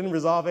guess what? It didn't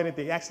resolve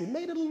anything. It actually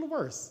made it a little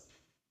worse.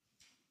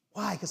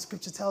 Why? Because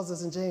Scripture tells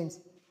us in James,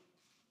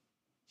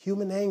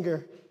 human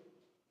anger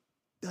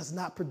does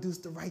not produce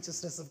the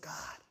righteousness of God.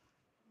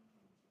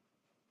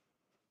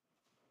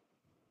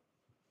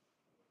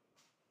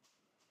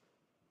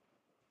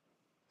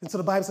 And so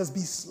the Bible says,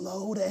 be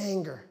slow to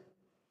anger.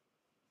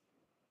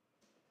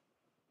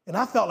 And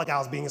I felt like I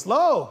was being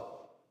slow.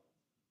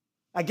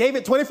 I gave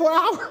it 24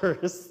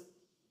 hours.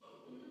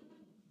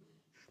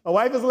 My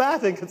wife is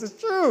laughing because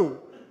it's true.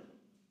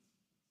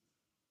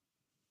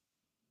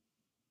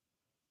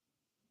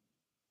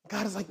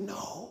 God is like,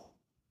 no.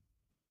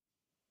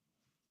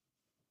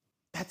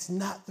 That's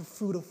not the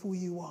fruit of who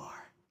you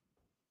are.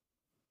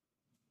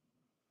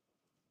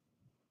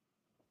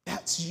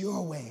 That's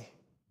your way.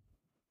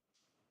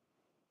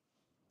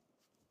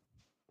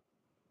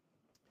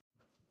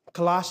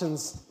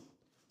 Colossians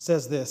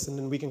says this, and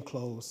then we can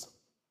close.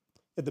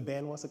 If the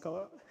band wants to come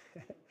up.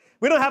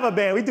 We don't have a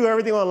band. We do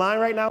everything online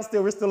right now.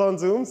 We're still on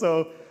Zoom.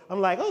 So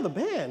I'm like, oh, the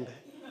band.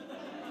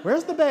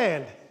 Where's the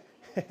band?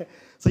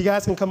 So you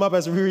guys can come up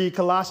as we read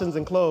Colossians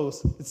and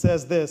close. It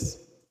says this.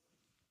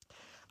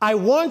 I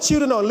want you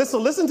to know,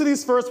 listen to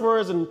these first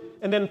words, and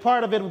then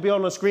part of it will be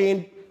on the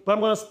screen, but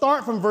I'm going to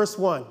start from verse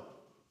 1.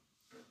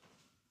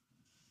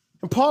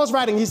 And Paul's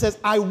writing, he says,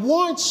 I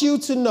want you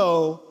to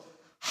know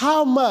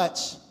how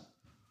much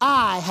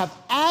I have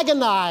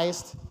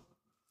agonized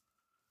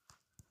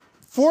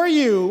for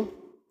you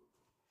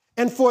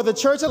and for the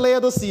church at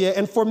Laodicea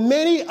and for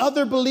many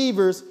other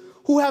believers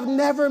who have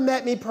never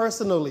met me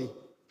personally.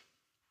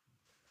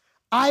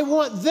 I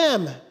want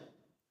them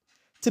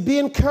to be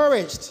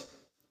encouraged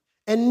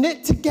and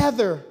knit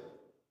together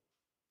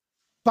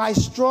by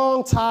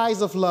strong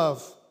ties of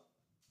love.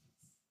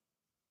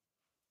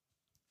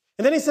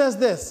 And then he says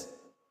this,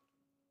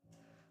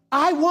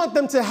 I want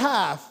them to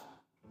have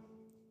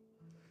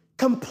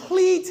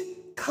complete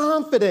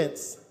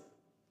confidence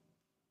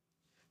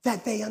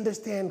that they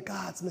understand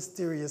God's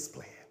mysterious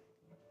plan,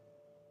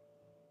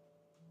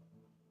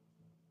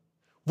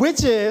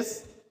 which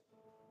is,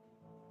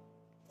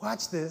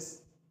 watch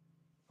this,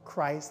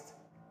 Christ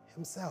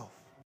himself.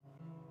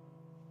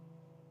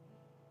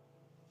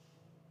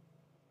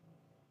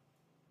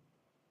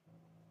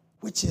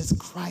 Which is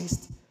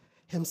Christ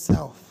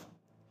himself.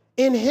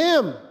 In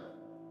him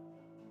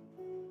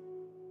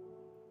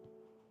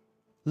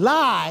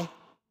lie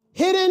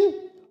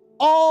hidden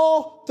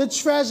all the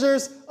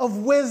treasures of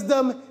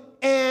wisdom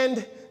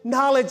and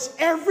knowledge.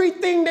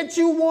 Everything that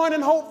you want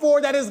and hope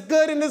for that is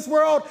good in this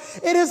world,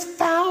 it is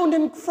found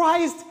in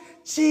Christ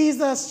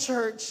Jesus,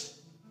 church.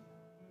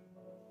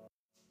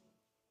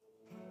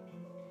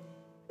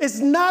 It's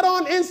not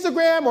on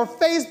Instagram or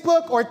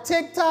Facebook or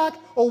TikTok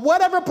or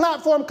whatever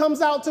platform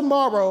comes out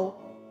tomorrow.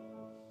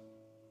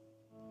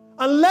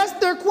 Unless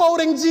they're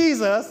quoting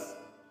Jesus,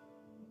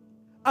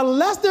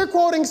 unless they're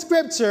quoting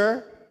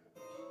scripture,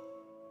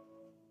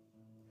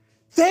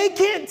 they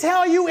can't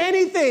tell you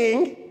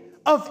anything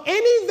of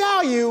any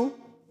value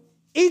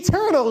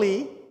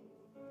eternally,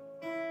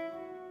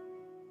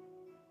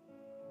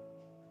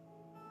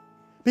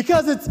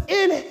 because it's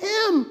in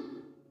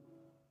him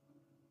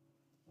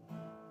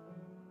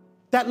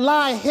that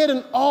lie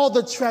hidden all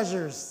the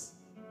treasures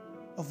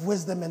of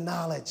wisdom and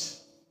knowledge.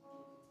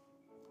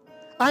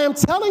 I am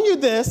telling you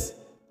this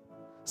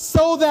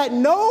so that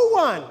no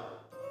one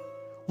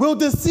will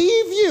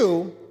deceive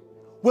you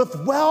with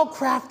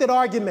well-crafted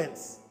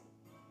arguments.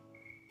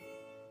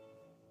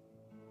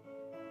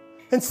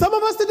 And some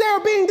of us today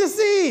are being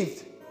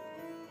deceived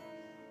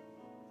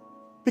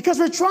because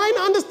we're trying to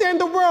understand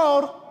the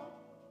world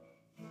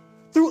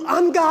through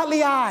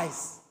ungodly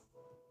eyes.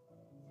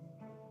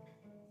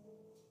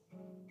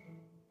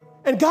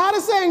 And God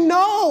is saying,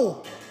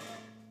 no,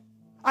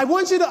 I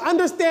want you to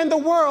understand the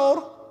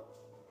world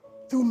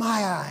through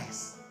my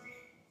eyes.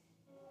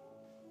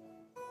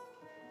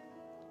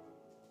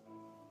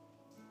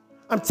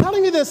 I'm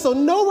telling you this so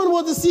no one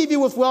will deceive you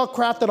with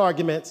well-crafted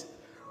arguments.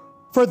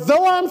 For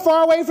though I'm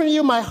far away from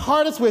you, my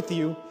heart is with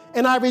you,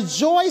 and I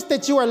rejoice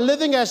that you are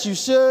living as you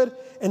should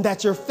and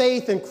that your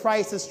faith in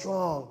Christ is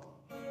strong.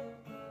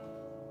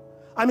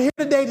 I'm here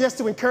today just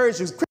to encourage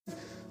you. Chris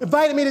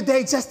invited me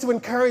today just to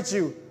encourage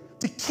you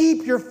to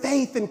keep your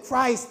faith in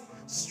Christ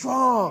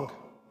strong.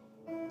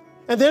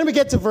 And then we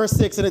get to verse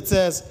 6, and it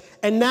says,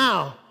 and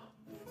now,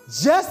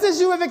 just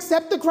as you have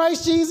accepted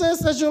Christ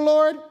Jesus as your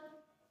Lord,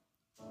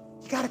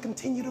 you got to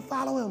continue to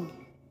follow him.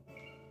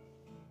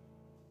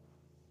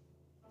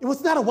 It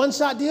was not a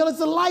one-shot deal, it's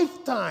a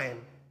lifetime.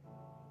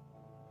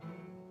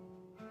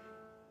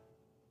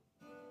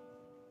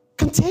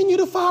 Continue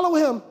to follow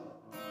him.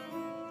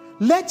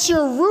 Let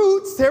your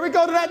roots, here we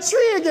go to that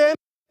tree again.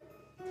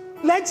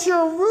 Let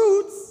your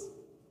roots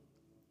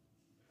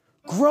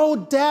grow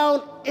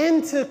down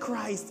into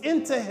Christ,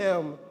 into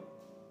him.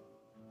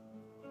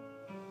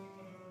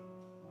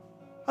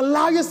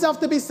 Allow yourself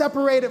to be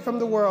separated from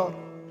the world.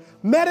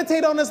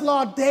 Meditate on his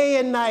law day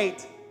and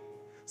night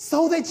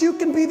so that you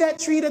can be that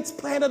tree that's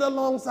planted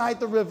alongside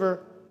the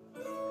river,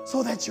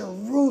 so that your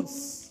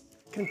roots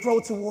can grow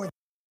toward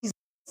Jesus.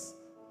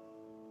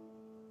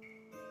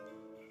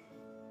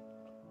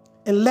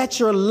 And let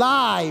your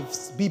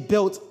lives be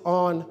built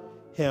on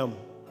him.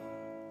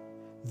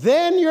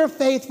 Then your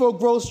faith will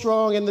grow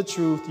strong in the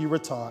truth you were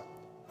taught,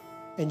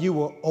 and you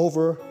will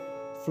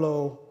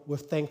overflow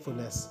with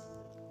thankfulness.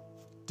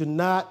 Do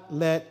not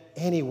let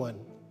anyone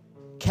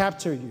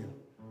capture you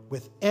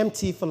with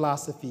empty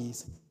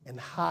philosophies and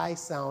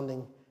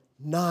high-sounding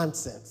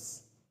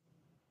nonsense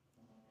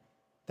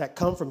that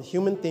come from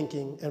human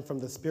thinking and from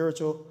the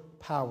spiritual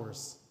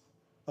powers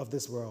of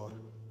this world,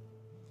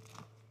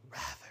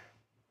 rather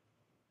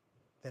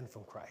than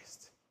from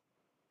Christ.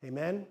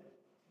 Amen?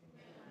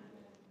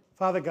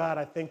 Father God,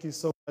 I thank you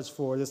so much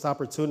for this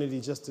opportunity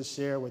just to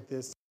share with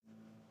this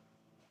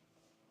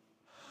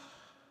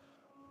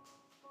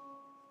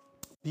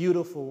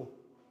beautiful,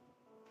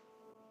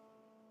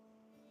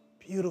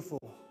 beautiful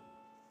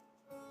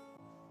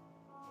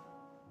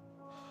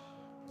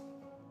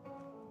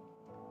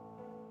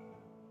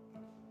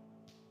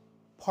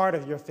part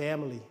of your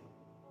family,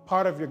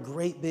 part of your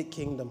great big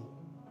kingdom.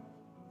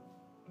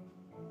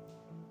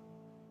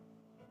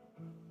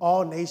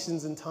 All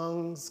nations and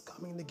tongues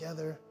coming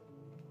together,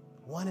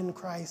 one in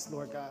Christ,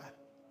 Lord God.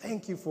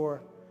 Thank you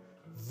for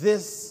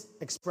this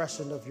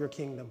expression of your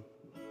kingdom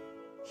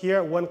here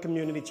at One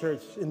Community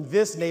Church in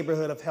this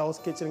neighborhood of Hell's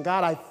Kitchen.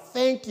 God, I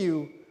thank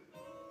you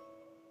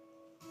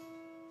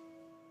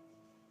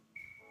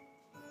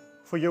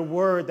for your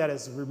word that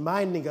is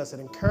reminding us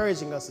and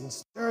encouraging us and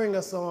stirring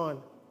us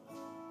on.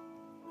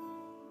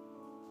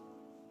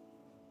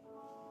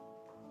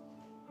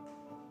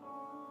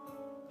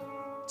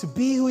 To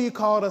be who you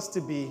called us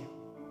to be.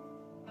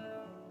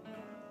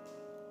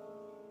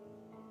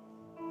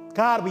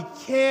 God, we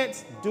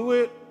can't do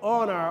it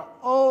on our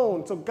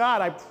own. So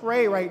God, I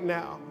pray right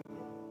now,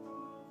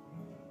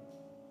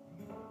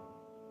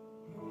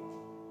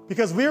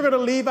 because we're going to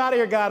leave out of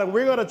here, God, and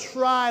we're going to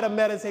try to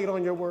meditate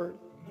on your word.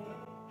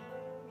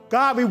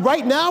 God,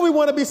 right now we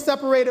want to be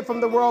separated from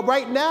the world.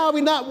 Right now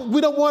we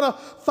don't want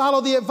to follow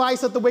the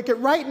advice of the wicked.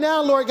 Right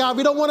now, Lord God,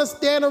 we don't want to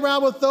stand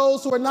around with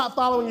those who are not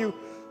following you.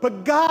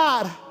 But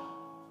God,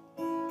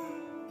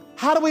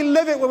 how do we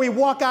live it when we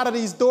walk out of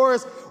these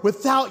doors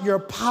without your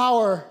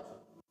power,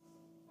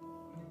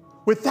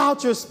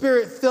 without your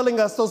spirit filling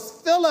us? So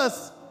fill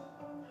us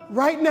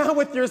right now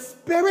with your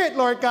spirit,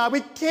 Lord God. We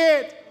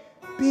can't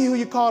be who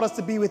you called us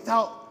to be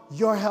without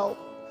your help.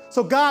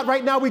 So God,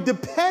 right now we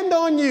depend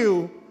on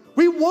you.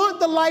 We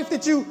want the life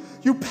that you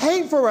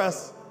paint for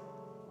us.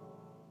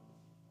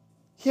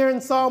 Here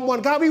in Psalm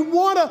 1, God, we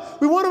want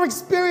to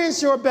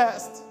experience your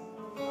best.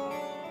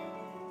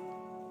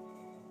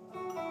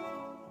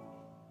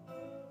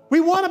 We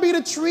want to be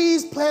the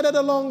trees planted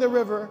along the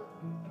river.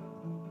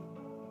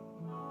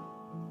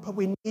 But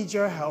we need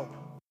your help.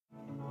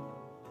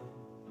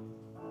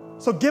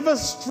 So give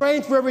us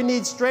strength where we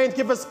need strength.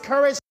 Give us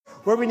courage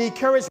where we need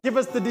courage. Give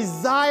us the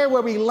desire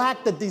where we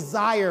lack the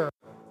desire.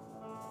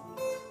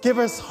 Give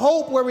us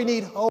hope where we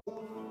need hope.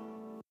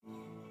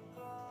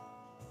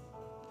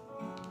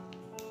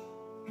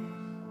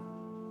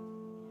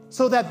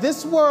 So that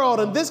this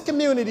world and this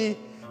community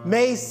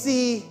may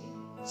see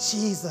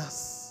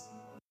Jesus.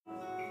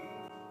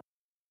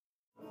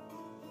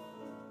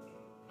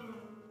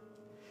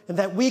 And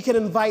that we can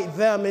invite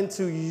them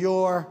into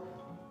your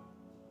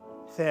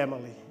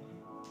family.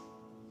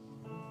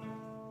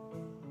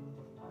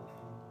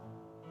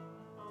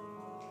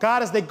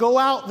 God, as they go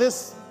out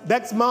this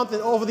next month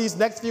and over these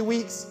next few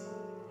weeks,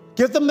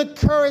 give them the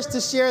courage to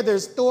share their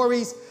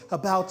stories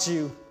about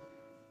you.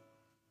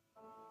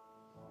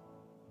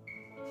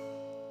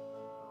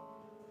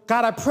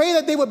 God, I pray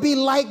that they would be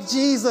like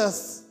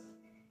Jesus.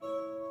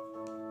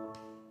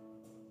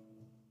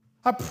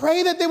 I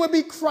pray that they would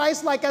be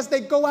Christ-like as they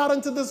go out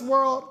into this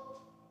world.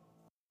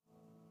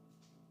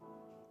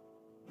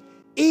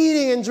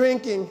 and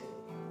drinking.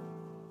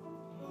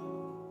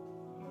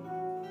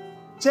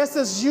 Just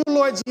as you,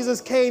 Lord Jesus,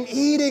 came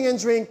eating and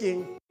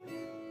drinking,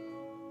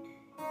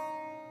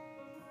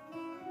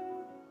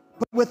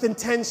 but with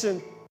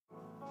intention.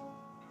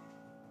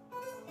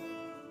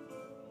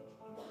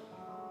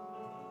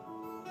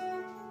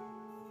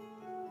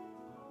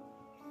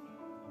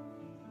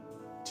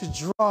 To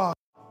draw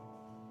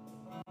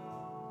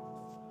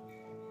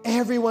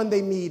everyone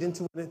they meet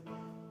into a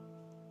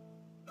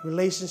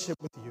relationship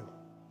with you.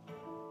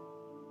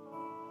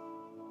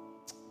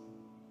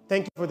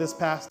 Thank you for this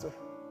pastor.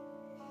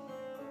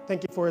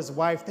 Thank you for his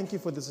wife. Thank you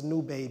for this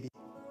new baby.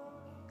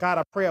 God,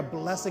 I pray a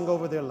blessing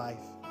over their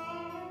life.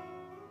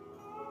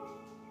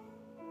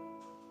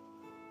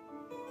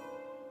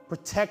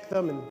 Protect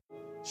them and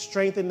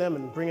strengthen them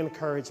and bring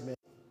encouragement.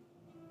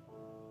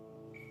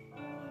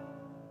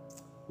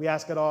 We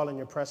ask it all in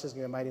your precious and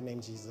your mighty name,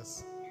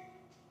 Jesus.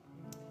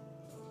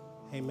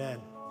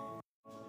 Amen.